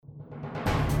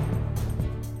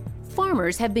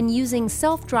Farmers have been using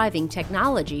self-driving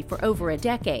technology for over a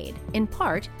decade, in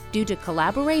part due to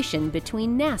collaboration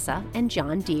between NASA and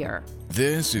John Deere.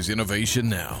 This is Innovation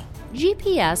Now.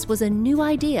 GPS was a new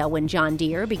idea when John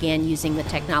Deere began using the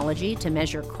technology to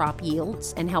measure crop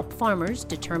yields and help farmers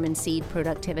determine seed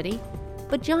productivity.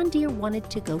 But John Deere wanted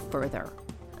to go further.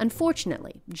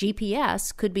 Unfortunately,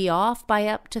 GPS could be off by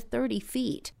up to 30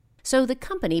 feet. So the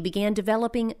company began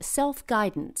developing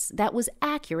self-guidance that was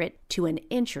accurate to an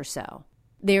inch or so.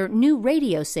 Their new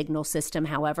radio signal system,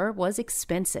 however, was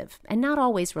expensive and not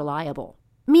always reliable.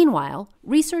 Meanwhile,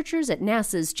 researchers at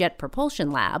NASA's Jet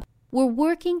Propulsion Lab were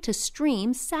working to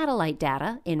stream satellite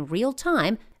data in real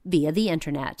time via the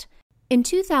internet. In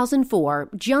 2004,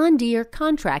 John Deere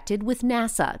contracted with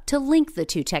NASA to link the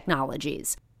two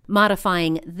technologies,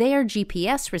 modifying their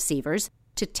GPS receivers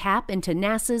to tap into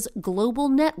NASA's global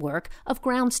network of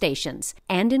ground stations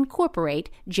and incorporate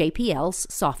JPL's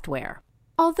software.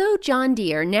 Although John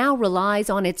Deere now relies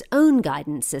on its own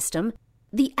guidance system,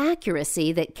 the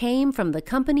accuracy that came from the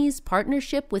company's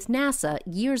partnership with NASA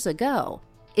years ago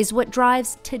is what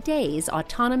drives today's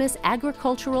autonomous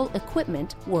agricultural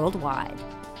equipment worldwide.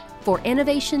 For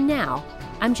Innovation Now,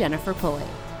 I'm Jennifer Pulley.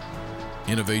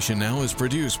 Innovation Now is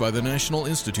produced by the National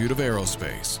Institute of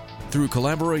Aerospace through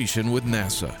collaboration with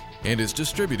NASA and is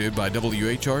distributed by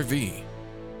WHRV.